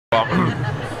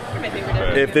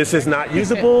If this is not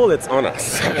usable, it's on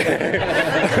us.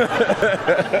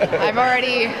 I've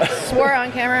already swore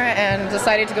on camera and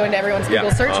decided to go into everyone's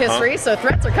Google search history, so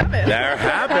threats are coming. They're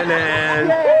happening.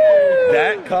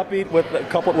 That coupled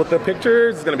with the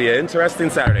pictures is going to be an interesting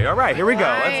Saturday. All right, here we go.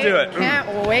 Let's do it.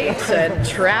 Can't wait to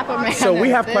trap a man. So we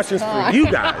have questions for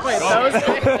you guys. Those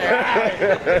pictures.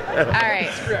 All right.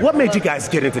 What made you guys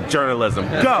get into journalism?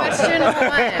 Go. Question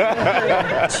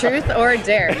 1. Truth or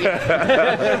dare?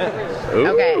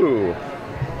 Okay.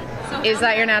 Is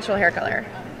that your natural hair color?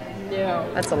 No.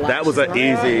 That's a lie. That was an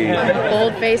easy,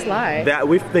 bold-faced lie. That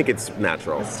we think it's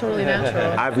natural. It's totally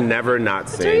natural. I've never not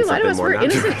seen you lie to something us. more We're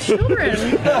natural. innocent children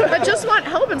that just want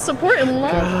help and support and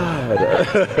love.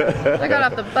 God. I got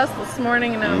off the bus this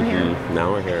morning and now I'm here.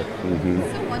 Now we're here.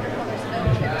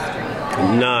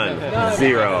 None.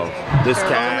 Zero. This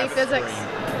cast. Only physics.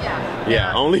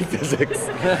 Yeah, only physics.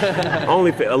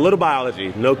 Only a little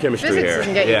biology, no chemistry physics here.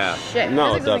 Doesn't get you shit. No,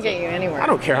 physics doesn't get you anywhere. I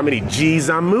don't care how many G's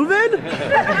I'm moving. Whoa,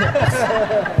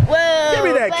 give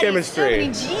me that buddy, chemistry. So many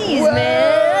G's,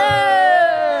 man.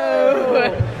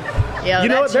 Yo, you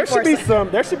know what? There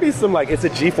should be some like it's a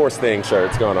G-force thing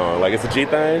shirts going on. Like it's a G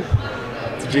thing.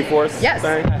 G-force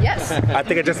thing? Yes. I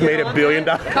think I just made $1 billion.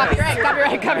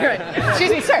 Copyright.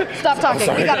 Excuse me, sir. Stop talking.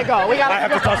 We gotta go. I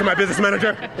have to talk to my business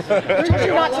manager.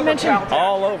 Not to mention.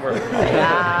 All over.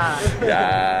 Yeah.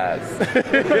 Yes.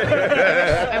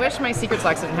 I wish my secret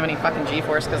socks didn't have any fucking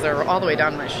G-force because they're all the way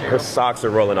down my shoe. Her socks are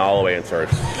rolling all the way into her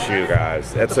shoe,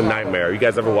 guys. It's a nightmare. You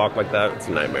guys ever walk like that? It's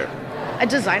a nightmare. A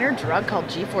designer drug called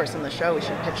G-force in the show. We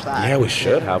should pitch that. Yeah, we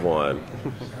should have one.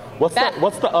 Where's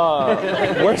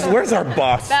our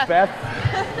boss? Beth,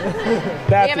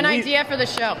 we have an idea for the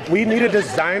show. We need a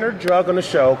designer drug on the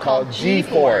show called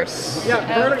G-force. Yeah,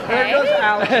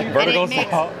 Vertigo's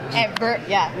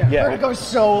Vertigo's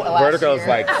so Vertigo's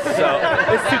like so.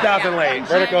 It's 2000 late.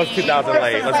 Vertigo's 2000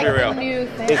 late. Let's be real.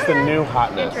 It's the new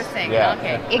hotness. Interesting. Yeah.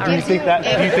 Okay. Do you think that?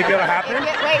 Do you think it'll happen?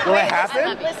 Will it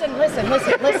happen?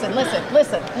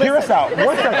 Listen. Hear us out.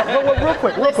 One second. Real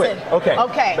quick. Okay.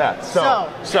 Okay.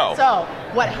 So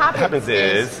what happens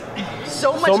is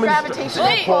so much gravitational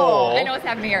pull. I know what's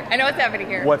happening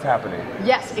here. What's happening?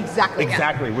 Yes, exactly.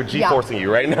 Exactly. We're G-forcing you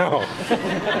right now.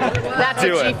 That's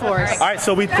a G-force. All right,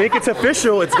 so we think it's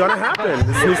official. It's gonna happen.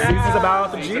 This new season's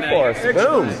about the G-force.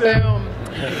 Boom.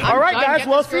 All right, guys.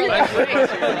 We'll see.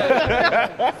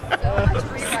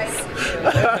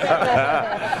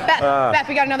 Beth,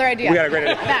 we got another idea. We got a great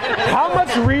idea. How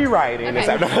much rewriting is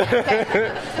that?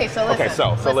 Okay, so listen.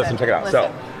 So listen, check it out.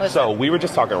 So we were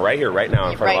just talking right here, right now,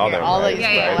 in front of all them. All these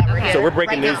people. So we're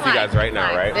breaking news to you guys right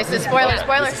now, right? This is spoilers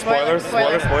for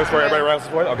everybody else.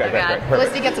 Okay, great.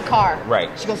 Felicity gets a car. Right.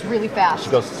 She goes really fast.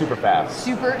 She goes super fast.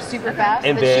 Super fast.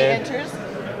 And then then she enters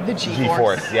the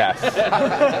G-force. Yes.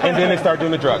 And then they start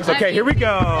doing the drugs. Okay, here we go.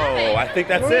 I think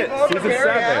that's it. Season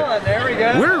 7. There we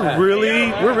go. We're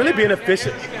really being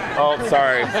efficient. Oh,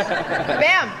 sorry.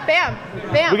 Bam.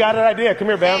 We got an idea. Come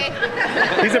here, Bam.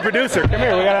 He's a producer. Come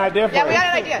here. We got an idea for you. Yeah, we got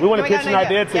an idea. We want to pitch an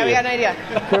idea to you. Yeah, we got an idea.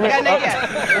 Come here.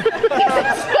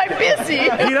 I'm busy.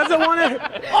 He doesn't want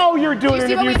to. Oh, you're doing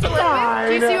interviews. Do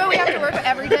you see what we have to work with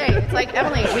every day? It's like,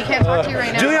 Emily, we can't talk to you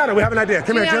right now. Juliana, we have an idea.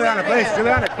 Come here, Juliana, please.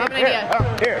 Juliana, come here.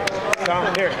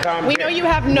 Come here. We know you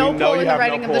have no pull in the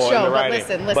writing of the show, but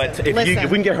listen. But if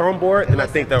we can get her on board, then I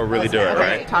think that will really do it,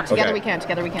 right? Talk together, we can.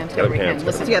 Together we can.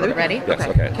 Listen together. Ready? Yes,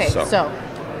 okay. So,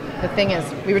 the thing is,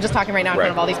 we were just talking right now in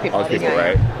front of all these people. All these people,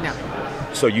 right? No.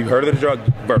 So you heard of the drug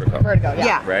Vertigo? Vertigo,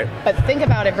 yeah. Right? But think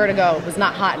about it, Vertigo was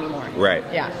not hot anymore. Right.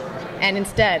 Yeah. And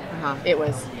instead, it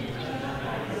was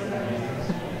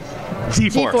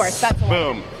G-force. That's the one.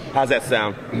 Boom. How's that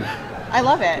sound? I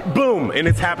love it. Boom, and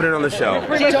it's happening on the show.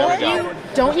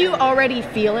 Don't you already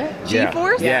feel it?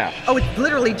 G-force? Yeah. Oh, it's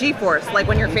literally G-force, like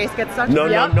when your face gets sucked.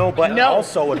 No, but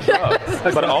also a drug.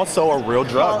 But also a real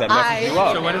drug that messes you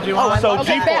up. So what did you want? So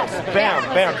G-force.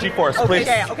 Bam, G-force, please.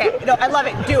 Okay. No, I love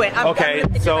it. Do it. Okay,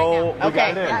 so we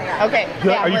got it in. Okay.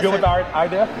 Are you good with our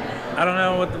idea? I don't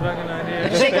know what the fucking idea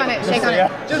is. Shake on it.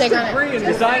 Just agree and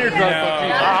designer drug.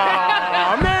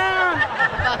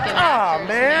 Oh,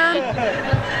 man.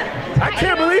 I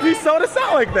can't believe he sold us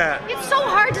out like that. It's so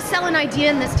hard to sell an idea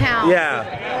in this town.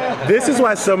 Yeah. This is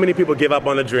why so many people give up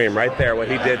on the dream right there, what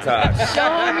he did to us.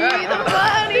 Show me the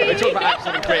money. They took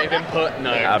absolute creative input.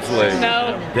 No. Absolutely.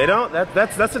 No. They don't.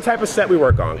 That's the type of set we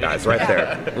work on, guys, right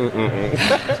there.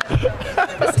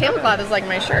 This tablecloth is like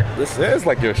my shirt. This is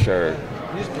like your shirt.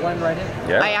 just blend right in.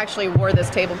 Yeah. I actually wore this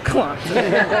tablecloth.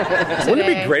 Wouldn't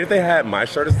it be great if they had my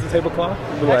shirt as the tablecloth?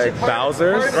 Like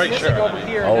Bowser's? Right, sure.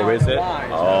 Oh, is it?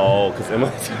 Oh, because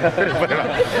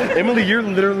Emily,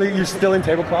 you're stealing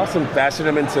tablecloths and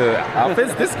fashioning them into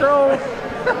outfits? This girl,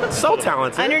 so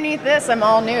talented. Underneath this, I'm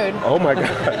all nude. Oh my God.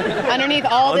 Underneath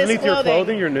all this Underneath your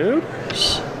clothing, you're nude?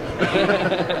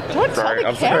 Don't Sorry, tell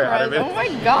I'm the sorry, cameras. Adam. Oh my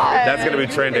God. That's going to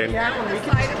be trending. We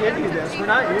can just give you this. We're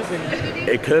not using it.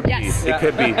 It could be. Yes. It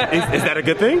could be. Is that a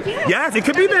good thing? Yes, it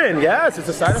could be then. Yes, it's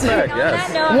a side effect.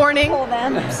 Yes. Warning.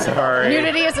 Sorry.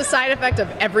 Nudity is a side effect of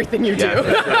everything you do.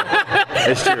 Yes,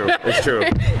 it's true. It's true.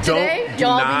 Today, do you'll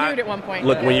all not- be nude at one point.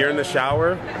 Look, when you're in the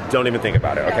shower, don't even think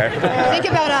about it, okay? Think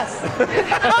about us.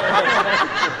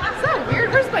 It's so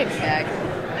weird. Where's my bag?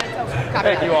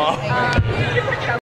 Thank you all.